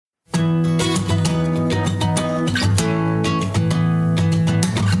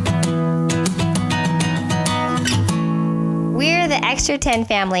Extra 10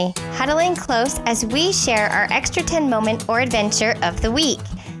 family, huddling close as we share our Extra 10 moment or adventure of the week.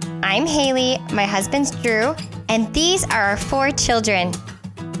 I'm Haley, my husband's Drew, and these are our 4 children.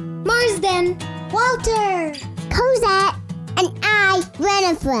 Marsden, Walter, Cosette, and I,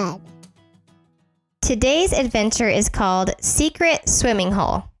 Winifred. Today's adventure is called Secret Swimming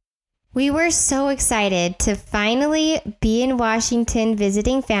Hole. We were so excited to finally be in Washington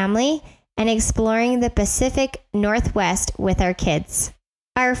visiting family and exploring the Pacific Northwest with our kids.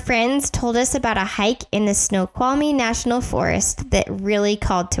 Our friends told us about a hike in the Snoqualmie National Forest that really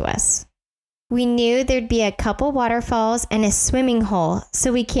called to us. We knew there'd be a couple waterfalls and a swimming hole,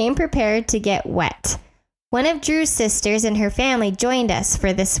 so we came prepared to get wet. One of Drew's sisters and her family joined us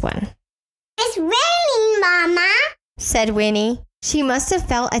for this one. It's raining, Mama, said Winnie. She must have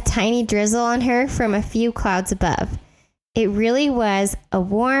felt a tiny drizzle on her from a few clouds above. It really was a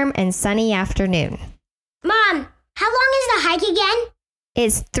warm and sunny afternoon. Mom, how long is the hike again?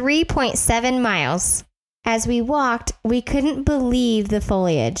 It's 3.7 miles. As we walked, we couldn't believe the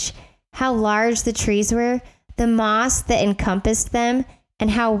foliage, how large the trees were, the moss that encompassed them,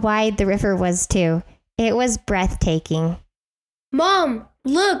 and how wide the river was too. It was breathtaking. Mom,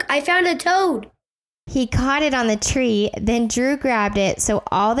 look, I found a toad. He caught it on the tree, then Drew grabbed it so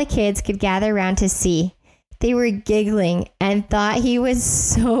all the kids could gather around to see. They were giggling and thought he was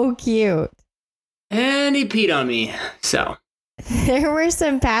so cute. And he peed on me, so. There were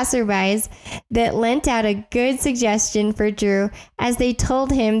some passerbys that lent out a good suggestion for Drew as they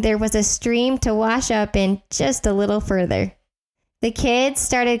told him there was a stream to wash up in just a little further. The kids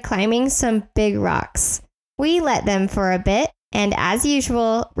started climbing some big rocks. We let them for a bit. And as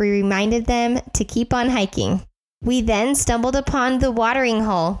usual, we reminded them to keep on hiking. We then stumbled upon the watering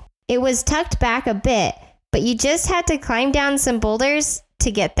hole. It was tucked back a bit, but you just had to climb down some boulders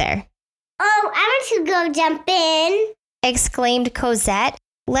to get there. Oh, I want to go jump in, exclaimed Cosette.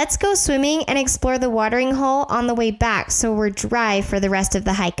 Let's go swimming and explore the watering hole on the way back so we're dry for the rest of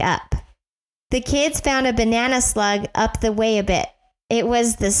the hike up. The kids found a banana slug up the way a bit. It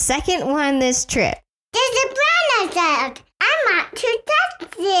was the second one this trip. There's a banana slug. I want to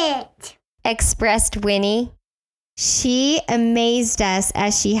touch it, expressed Winnie. She amazed us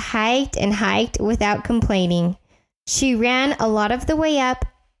as she hiked and hiked without complaining. She ran a lot of the way up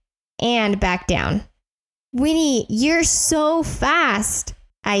and back down. Winnie, you're so fast,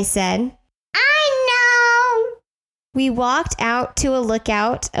 I said. I know. We walked out to a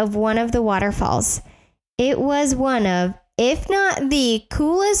lookout of one of the waterfalls. It was one of, if not the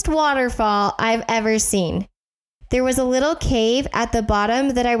coolest waterfall I've ever seen. There was a little cave at the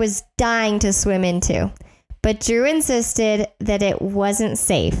bottom that I was dying to swim into, but Drew insisted that it wasn't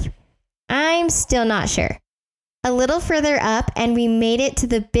safe. I'm still not sure. A little further up and we made it to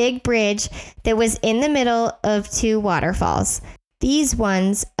the big bridge that was in the middle of 2 waterfalls, these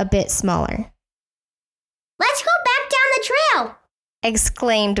ones a bit smaller. Let's go back down the trail,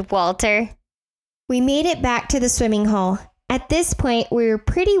 exclaimed Walter. We made it back to the swimming hole. At this point, we were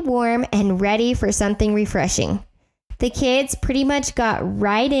pretty warm and ready for something refreshing. The kids pretty much got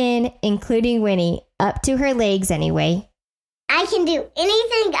right in, including Winnie, up to her legs anyway. I can do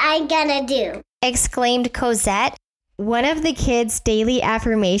anything I'm gonna do, exclaimed Cosette. One of the kids' daily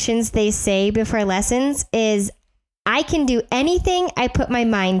affirmations they say before lessons is, I can do anything I put my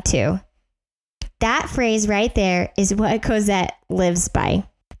mind to. That phrase right there is what Cosette lives by.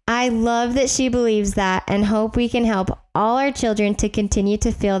 I love that she believes that and hope we can help all our children to continue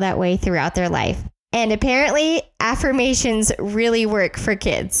to feel that way throughout their life. And apparently, affirmations really work for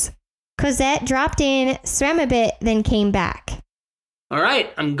kids. Cosette dropped in, swam a bit, then came back. All right,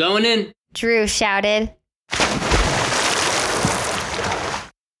 I'm going in, Drew shouted. Daddy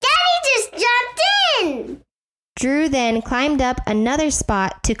just jumped in! Drew then climbed up another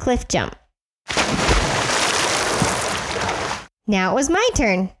spot to cliff jump. Now it was my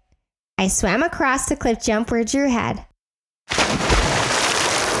turn. I swam across the cliff jump where Drew had.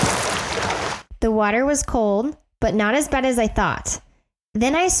 The water was cold, but not as bad as I thought.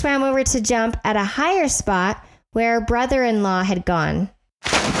 Then I swam over to jump at a higher spot where our brother-in-law had gone.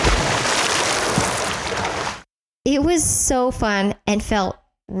 It was so fun and felt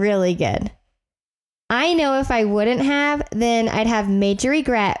really good. I know if I wouldn't have, then I'd have major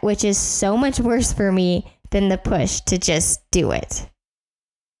regret, which is so much worse for me than the push to just do it.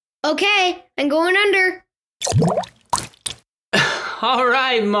 Okay, I'm going under. All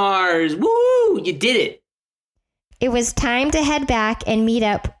right, Mars. Woo! You did it. It was time to head back and meet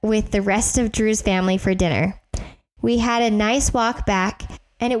up with the rest of Drew's family for dinner. We had a nice walk back,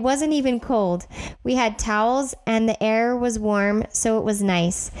 and it wasn't even cold. We had towels, and the air was warm, so it was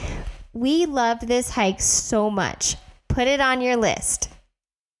nice. We loved this hike so much, Put it on your list.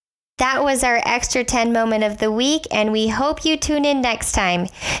 That was our Extra 10 moment of the week, and we hope you tune in next time.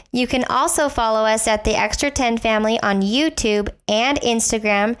 You can also follow us at the Extra 10 family on YouTube and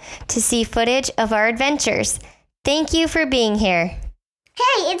Instagram to see footage of our adventures. Thank you for being here.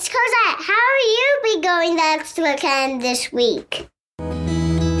 Hey, it's Cosette. How are you be going the Extra 10 this week?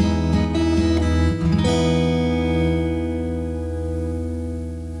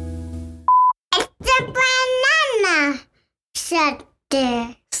 It's a banana. Said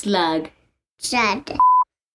the Slug. said.